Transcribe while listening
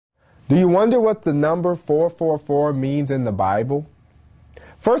Do you wonder what the number 444 means in the Bible?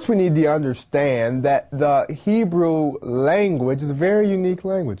 First, we need to understand that the Hebrew language is a very unique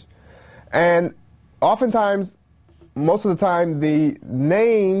language. And oftentimes, most of the time, the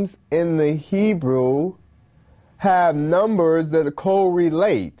names in the Hebrew have numbers that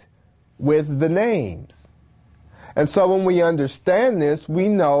correlate with the names. And so when we understand this, we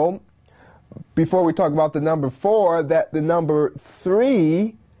know, before we talk about the number 4, that the number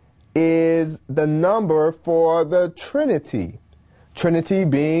 3 is the number for the Trinity. Trinity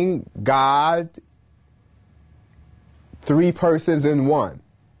being God, 3 persons in one.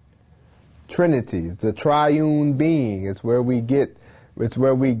 Trinity, the triune being, is where we get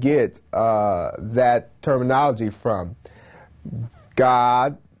that terminology from.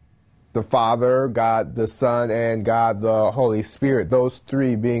 God the Father, God the Son, and God the Holy Spirit, those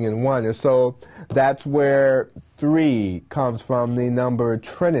 3 being in one. And so that's where 3 comes from, the number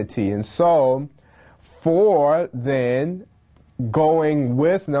Trinity. And so 4 then, going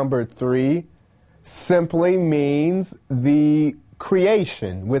with number 3, simply means the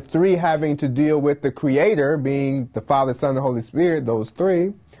creation, with 3 having to deal with the Creator, being the Father, Son, and Holy Spirit, those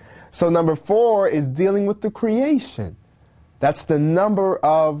 3. So number 4 is dealing with the creation. That's the number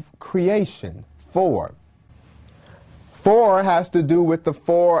of creation, 4. 4 has to do with the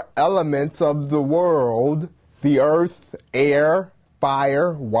 4 elements of the world: the earth, air,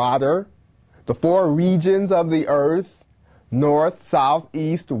 fire, water, the 4 regions of the earth, north, south,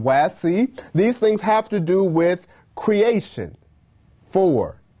 east, west. See, these things have to do with creation.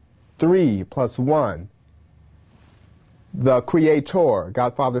 4, 3 plus 1. The Creator,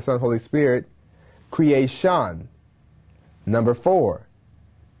 God, Father, Son, Holy Spirit. Creation, number 4.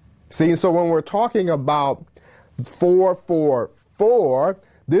 See, so when we're talking about 4, 4, 4,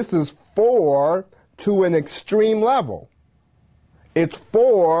 this is 4 to an extreme level. It's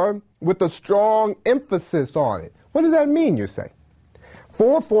 4 with a strong emphasis on it. What does that mean, you say?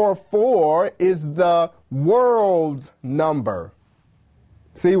 444 is the world number.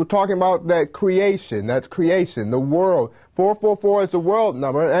 See, we're talking about that creation. That's creation, the world. 444 is the world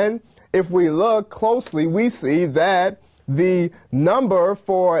number. And if we look closely, we see that the number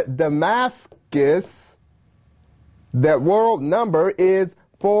for Damascus, that world number, is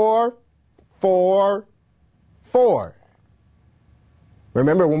 444.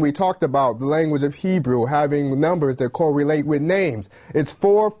 Remember when we talked about the language of Hebrew having numbers that correlate with names? It's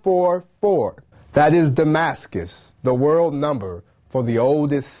 444. That is Damascus, the world number for the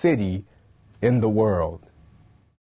oldest city in the world.